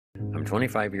I'm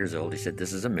 25 years old. He said,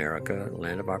 this is America,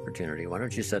 land of opportunity. Why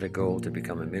don't you set a goal to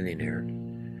become a millionaire?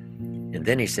 And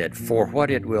then he said, for what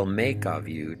it will make of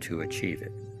you to achieve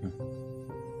it.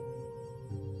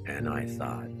 And I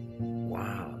thought,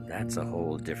 wow, that's a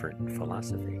whole different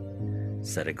philosophy.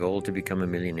 Set a goal to become a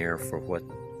millionaire for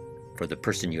the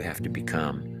person you have to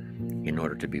become in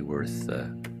order to be worth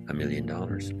 $1 million.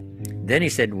 Then he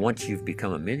said, once you've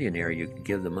become a millionaire, you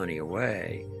give the money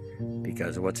away,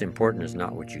 because what's important is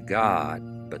not what you got,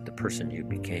 but the person you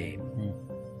became.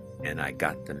 And I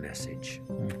got the message.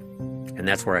 And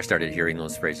that's where I started hearing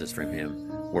those phrases from him.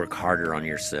 Work harder on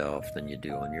yourself than you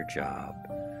do on your job.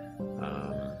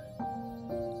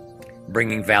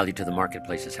 Bringing value to the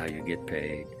marketplace is how you get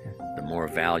paid. The more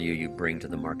value you bring to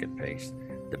the marketplace,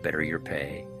 the better your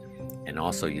pay. And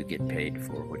also you get paid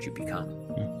for what you become.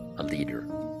 A leader,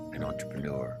 an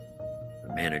entrepreneur,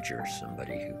 a manager,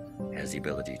 somebody who has the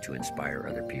ability to inspire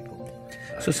other people.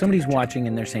 So somebody's watching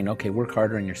and they're saying, okay, work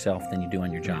harder on yourself than you do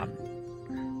on your job.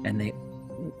 And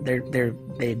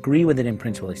they agree with it in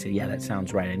principle. They say, yeah, that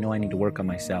sounds right. I know I need to work on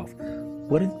myself.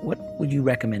 What would you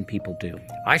recommend people do?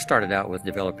 I started out with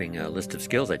developing a list of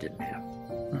skills I didn't have.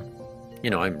 You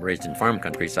know, I'm raised in farm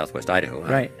country, southwest Idaho.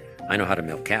 Right. I know how to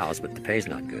milk cows, but the pay's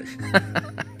not good.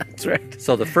 That's right.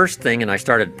 So the first thing, and I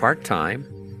started part-time,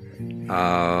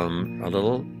 a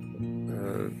little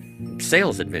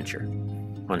sales adventure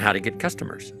on how to get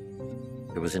customers.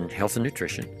 It was in health and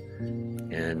nutrition,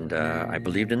 and I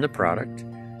believed in the product,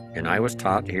 and I was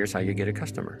taught, here's how you get a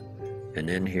customer. And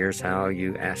then here's how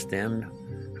you ask them,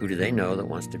 who do they know that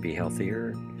wants to be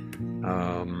healthier?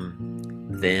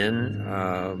 Then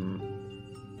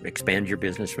expand your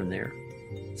business from there.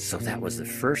 So that was the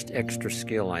first extra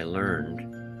skill I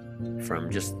learned from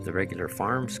just the regular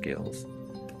farm skills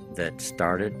that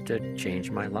started to change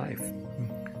my life.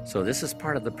 So this is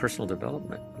part of the personal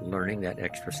development, learning that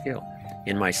extra skill.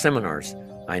 In my seminars,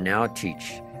 I now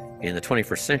teach, in the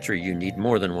 21st century, you need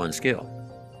more than one skill.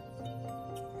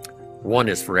 One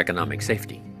is for economic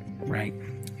safety. Right.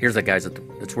 Here's the guys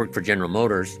that's worked for General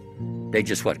Motors. They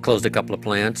just, closed a couple of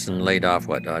plants and laid off,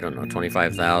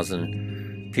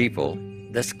 25,000 people.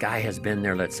 This guy has been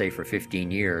there, let's say, for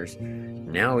 15 years.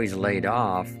 Now he's laid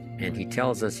off, and he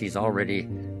tells us he's already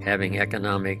having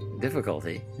economic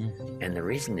difficulty. And the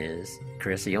reason is,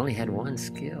 Chris, he only had one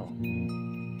skill.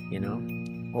 You know,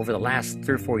 over the last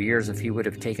 3 or 4 years, if he would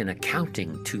have taken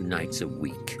accounting 2 nights a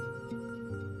week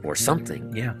or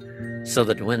something, Yeah. so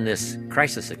that when this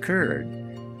crisis occurred,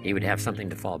 he would have something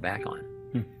to fall back on.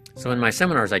 So in my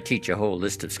seminars, I teach a whole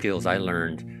list of skills I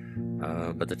learned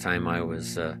by the time I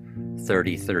was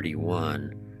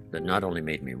 31 that not only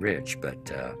made me rich, but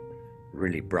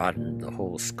really broadened the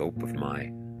whole scope of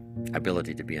my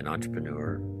ability to be an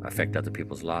entrepreneur, affect other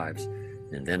people's lives.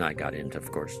 And then I got into, of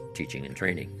course, teaching and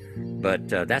training. But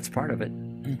that's part of it.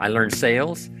 I learned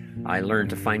sales. I learned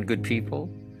to find good people.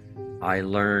 I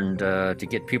learned to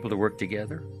get people to work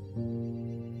together.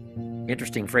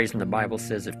 Interesting phrase in the Bible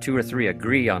says, if 2 or 3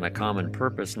 agree on a common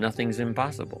purpose, nothing's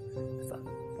impossible. I thought,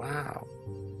 wow,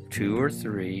 2 or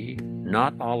 3,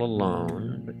 not all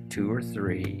alone, but 2 or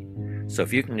 3. So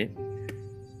if you can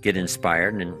get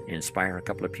inspired and inspire a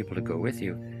couple of people to go with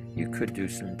you, you could do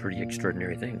some pretty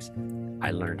extraordinary things.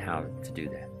 I learned how to do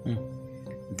that.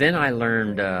 Then I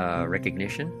learned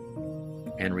recognition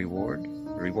and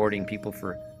rewarding people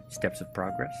for steps of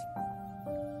progress.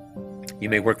 You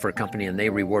may work for a company and they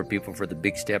reward people for the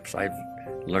big steps. I've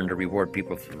learned to reward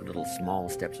people for little small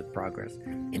steps of progress.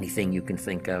 Anything you can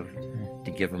think of to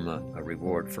give them a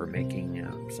reward for making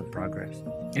some progress.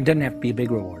 It doesn't have to be a big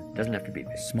reward. It doesn't have to be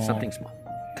big. Small. Something small.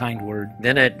 Kind word.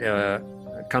 Then it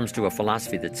comes to a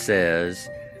philosophy that says,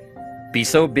 be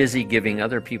so busy giving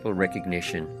other people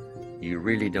recognition, you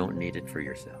really don't need it for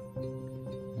yourself.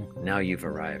 Now you've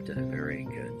arrived at a very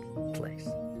good place.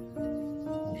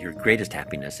 Your greatest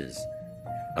happiness is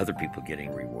other people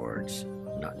getting rewards,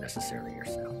 not necessarily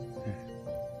yourself.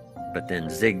 But then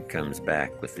Zig comes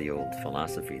back with the old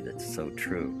philosophy that's so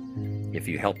true. If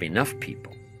you help enough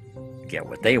people get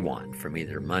what they want, from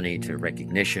either money to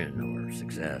recognition or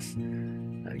success,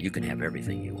 you can have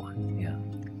everything you want. Yeah.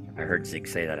 I heard Zig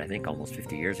say that, I think, almost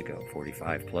 50 years ago,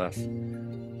 45 plus.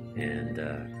 And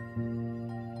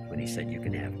when he said you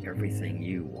can have everything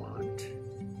you want,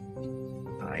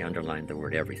 I underlined the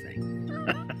word everything.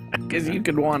 Because you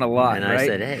could want a lot, and right? I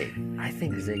said, hey, I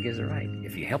think Zig is right.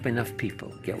 If you help enough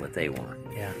people get what they want.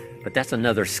 Yeah. But that's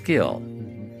another skill.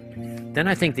 Then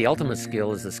I think the ultimate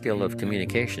skill is the skill of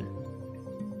communication.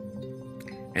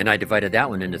 And I divided that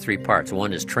one into 3 parts.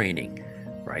 One is training,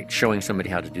 right? Showing somebody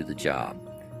how to do the job.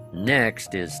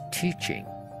 Next is teaching.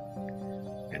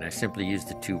 And I simply use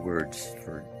the 2 words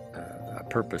for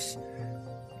purpose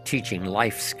teaching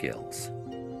life skills.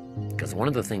 Because one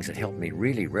of the things that helped me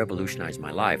really revolutionize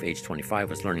my life, age 25,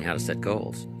 was learning how to set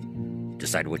goals.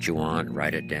 Decide what you want,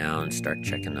 write it down, start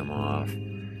checking them off.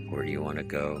 Where do you want to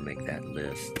go? Make that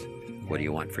list. What do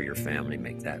you want for your family?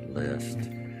 Make that list.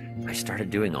 I started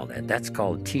doing all that. That's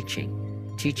called teaching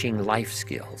life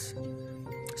skills.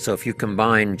 So if you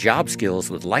combine job skills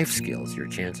with life skills, your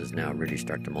chances now really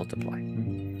start to multiply.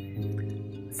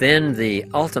 Then the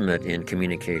ultimate in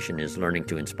communication is learning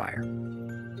to inspire,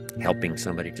 helping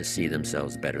somebody to see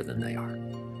themselves better than they are,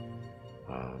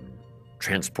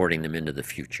 transporting them into the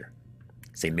future.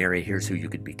 Say, Mary, here's who you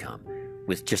could become.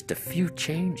 With just a few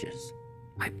changes,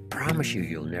 I promise you,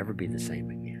 you'll never be the same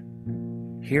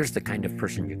again. Here's the kind of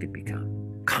person you could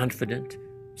become. Confident,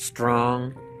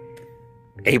 strong,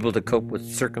 able to cope with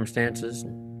circumstances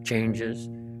and changes.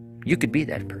 You could be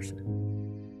that person.